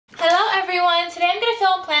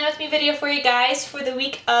plan with me video for you guys for the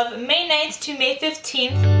week of May 9th to May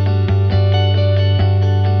 15th.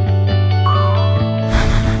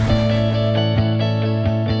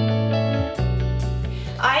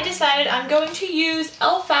 I decided I'm going to use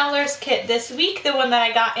Elle Fowler's kit this week, the one that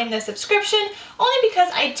I got in the subscription, only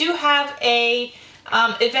because I do have a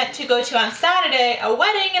event to go to on Saturday, a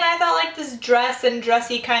wedding, and I thought like this dress and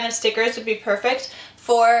dressy kind of stickers would be perfect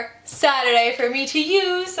for Saturday for me to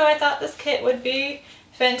use, so I thought this kit would be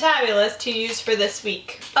fantabulous to use for this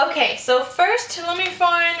week. Okay, so first let me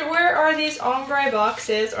find, where are these ombre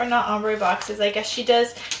boxes, or not ombre boxes, I guess she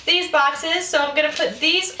does these boxes, so I'm gonna put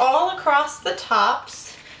these all across the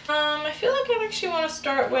tops. I feel like I actually want to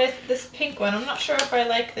start with this pink one. I'm not sure if I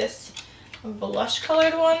like this blush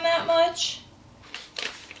colored one that much.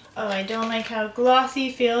 Oh, I don't like how glossy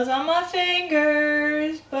it feels on my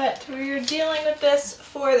fingers, but we're dealing with this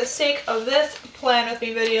for the sake of this plan with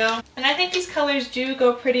me video. And I think these colors do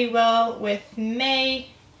go pretty well with May,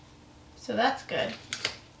 so that's good.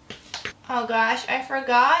 Oh gosh, I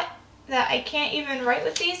forgot that I can't even write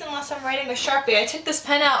with these unless I'm writing with Sharpie. I took this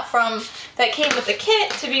pen out from that came with the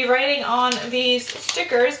kit to be writing on these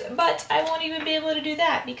stickers, but I won't even be able to do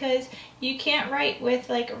that because you can't write with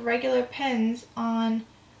like regular pens on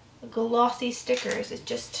glossy stickers. It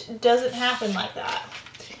just doesn't happen like that.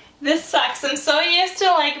 This sucks. I'm so used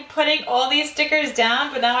to like putting all these stickers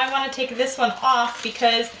down, but now I want to take this one off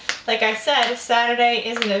because, like I said, Saturday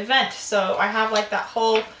is an event, so I have like that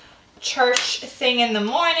whole church thing in the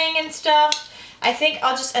morning and stuff. I think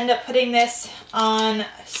I'll just end up putting this on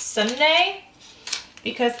Sunday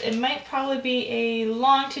because it might probably be a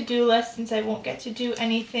long to-do list since I won't get to do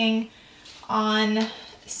anything on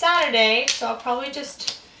Saturday, so I'll probably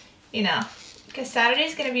just, you know, because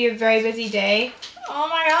Saturday's gonna be a very busy day. Oh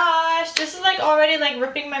my gosh, this is like already like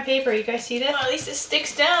ripping my paper. You guys see this? Well, at least it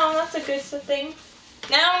sticks down. That's a good thing.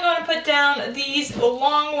 Now I'm going to put down these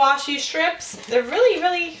long washi strips. They're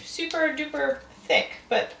really super duper thick,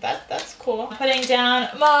 but that's cool. I'm putting down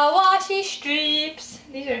my washi strips.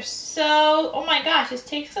 These are so, oh my gosh, this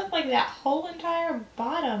takes up like that whole entire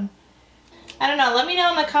bottom. I don't know, let me know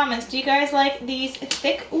in the comments, do you guys like these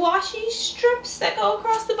thick washi strips that go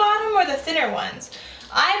across the bottom or the thinner ones?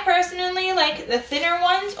 I personally like the thinner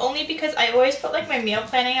ones only because I always put like my meal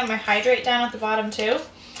planning and my hydrate down at the bottom too.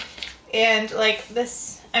 And like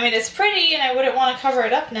this, I mean it's pretty and I wouldn't want to cover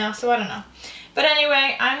it up now, so I don't know. But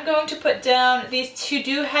anyway, I'm going to put down these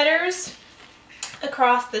to-do headers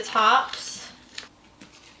across the tops.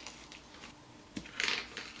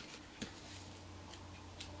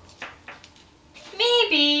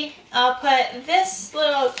 Maybe I'll put this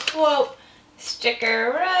little quote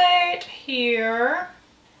sticker right here.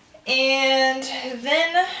 And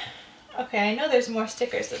then, okay, I know there's more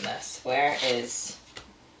stickers than this. Where is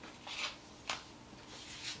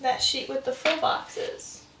that sheet with the full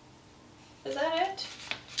boxes? Is that it?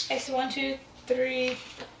 Okay, so 1, 2, 3,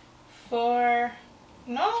 4.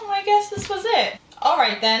 No, I guess this was it.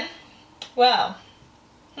 Alright then. Well,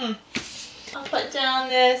 I'll put down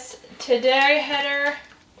this today header,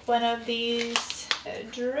 one of these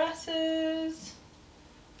dresses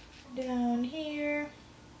down here.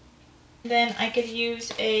 Then I could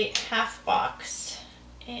use a half box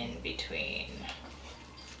in between.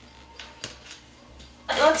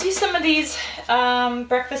 Let's use some of these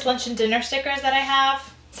breakfast, lunch, and dinner stickers that I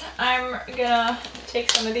have. I'm gonna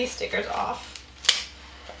take some of these stickers off.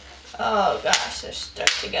 Oh gosh, they're stuck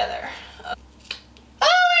together. Oh,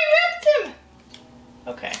 I ripped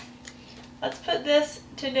them! Okay, let's put this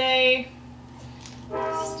today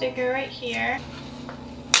sticker right here.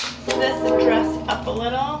 This dress up a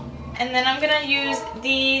little. And then I'm gonna use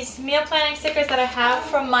these meal planning stickers that I have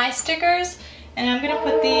from my stickers. And I'm going to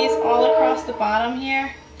put these all across the bottom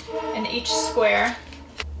here in each square.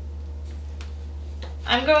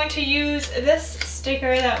 I'm going to use this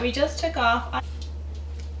sticker that we just took off.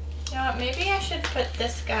 You know what, maybe I should put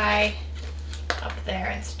this guy up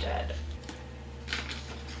there instead.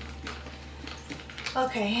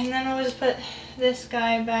 Okay, and then we'll just put this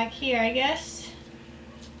guy back here, I guess.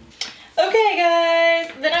 Okay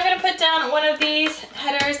guys, then I'm going to put down one of these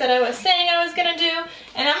headers that I was saying I was going to do,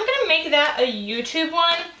 and I'm going to make that a YouTube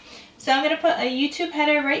one. So I'm going to put a YouTube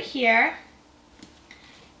header right here,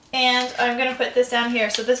 and I'm going to put this down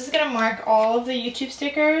here. So this is going to mark all of the YouTube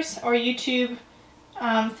stickers or YouTube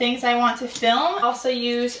things I want to film. I'll also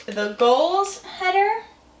use the goals header,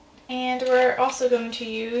 and we're also going to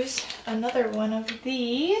use another one of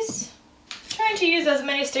these. I'm trying to use as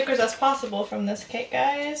many stickers as possible from this kit,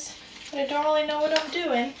 guys. But I don't really know what I'm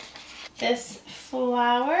doing. This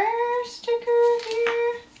flower sticker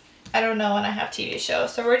here. I don't know when I have TV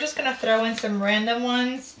shows. So we're just gonna throw in some random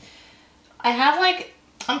ones. I have like,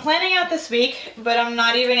 I'm planning out this week, but I'm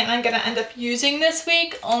not even gonna end up using this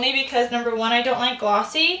week, only because number one, I don't like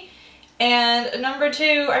glossy. And number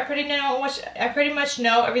two, I pretty much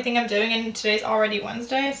know everything I'm doing, and today's already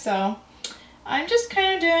Wednesday, so I'm just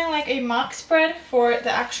kind of doing like a mock spread for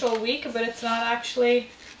the actual week, but it's not actually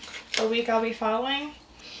a week I'll be following.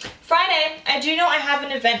 Friday, I do know I have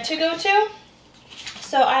an event to go to,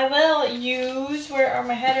 so I will use, where are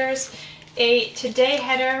my headers, a today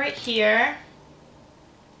header right here.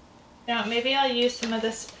 Now maybe I'll use some of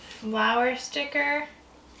this flower sticker.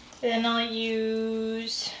 Then I'll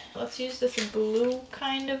use, let's use this blue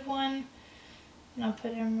kind of one, and I'll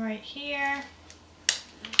put him right here.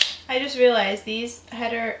 I just realized these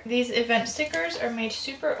event stickers are made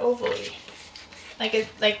super ovally, like it's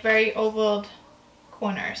like very ovaled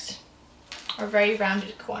corners, or very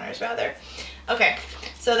rounded corners rather. Okay,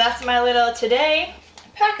 so that's my little today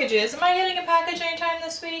packages. Am I getting a package anytime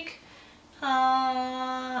this week?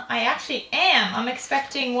 I actually am. I'm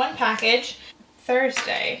expecting one package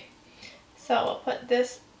Thursday. So I'll put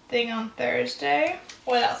this thing on Thursday.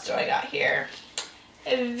 What else do I got here?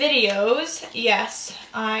 Videos. Yes,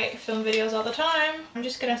 I film videos all the time. I'm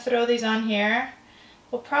just gonna throw these on here.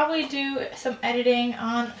 We'll probably do some editing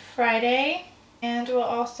on Friday, and we'll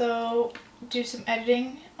also do some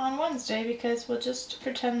editing on Wednesday, because we'll just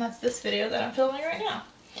pretend that's this video that I'm filming right now.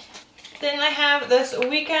 Then I have this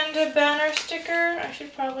weekend banner sticker. I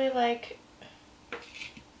should probably I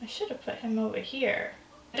should have put him over here.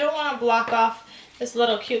 I don't want to block off this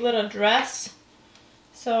cute little dress,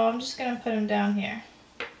 so I'm just going to put him down here.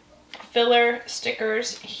 Filler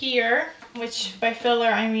stickers here, which by filler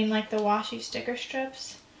I mean like the washi sticker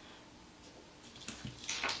strips.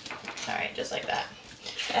 Alright, just like that.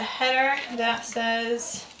 A header that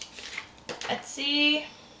says Etsy.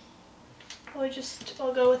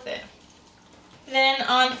 We'll go with it. Then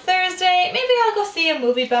on Thursday, maybe I'll go see a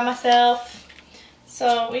movie by myself.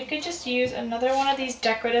 So we could just use another one of these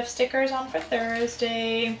decorative stickers on for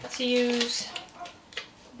Thursday. Let's use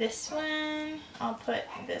this one. I'll put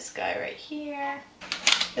this guy right here.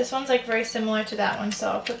 This one's like very similar to that one, so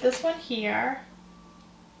I'll put this one here.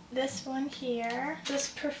 This one here. This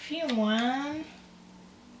perfume one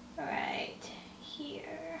right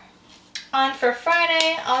here. On for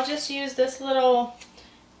Friday, I'll just use this little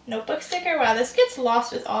notebook sticker. Wow, this gets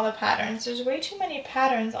lost with all the patterns. There's way too many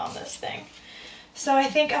patterns on this thing. So I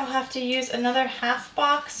think I'll have to use another half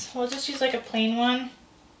box. We'll just use like a plain one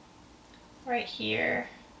right here.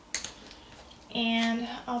 And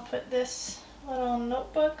I'll put this little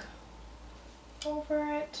notebook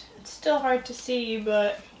over it. It's still hard to see,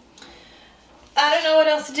 but I don't know what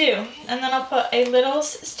else to do. And then I'll put a little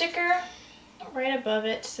sticker right above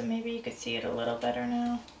it, so maybe you could see it a little better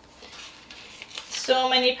now. So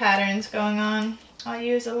many patterns going on. I'll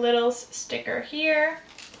use a little sticker here.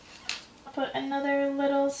 I'll put another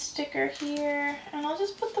little sticker here, and I'll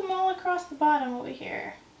just put them all across the bottom over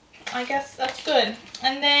here. I guess that's good.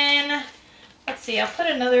 And then, let's see, I'll put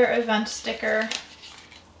another event sticker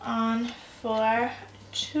on for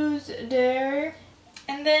Tuesday.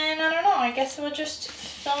 And then, I don't know, I guess we're just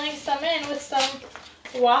filling some in with some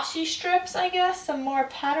washi strips, I guess. Some more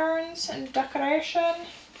patterns and decoration.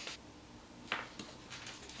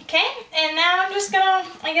 Okay, and now I'm just gonna,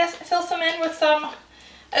 I guess, fill some in with some,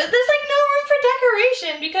 there's like no room for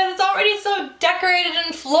decoration because it's already so decorated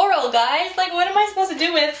and floral, guys. Like, what am I supposed to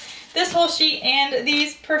do with this whole sheet and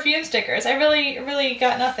these perfume stickers? I really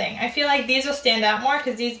got nothing. I feel like these will stand out more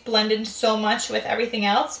because these blend in so much with everything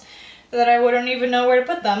else that I wouldn't even know where to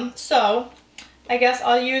put them. So, I guess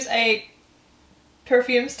I'll use a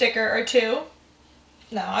perfume sticker or two.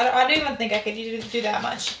 No, I don't even think I could do that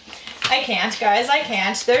much. I can't, guys, I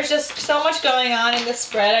can't. There's just so much going on in this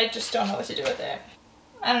spread, I just don't know what to do with it.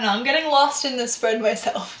 I don't know, I'm getting lost in this spread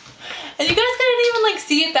myself. And you guys couldn't even like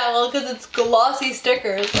see it that well because it's glossy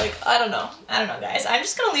stickers. Like, I don't know, guys. I'm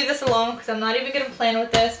just gonna leave this alone because I'm not even gonna plan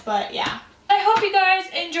with this, but yeah. I hope you guys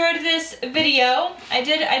enjoyed this video. I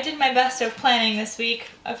did my best of planning this week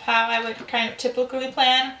of how I would kind of typically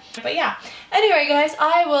plan. But yeah, anyway guys,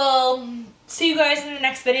 I will see you guys in the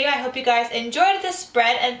next video. I hope you guys enjoyed this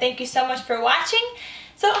spread, and thank you so much for watching.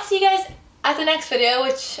 So I'll see you guys at the next video,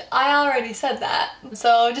 which I already said that.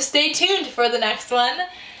 So just stay tuned for the next one.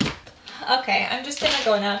 Okay, I'm just gonna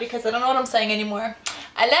go now because I don't know what I'm saying anymore.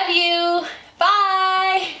 I love you.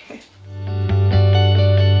 Bye.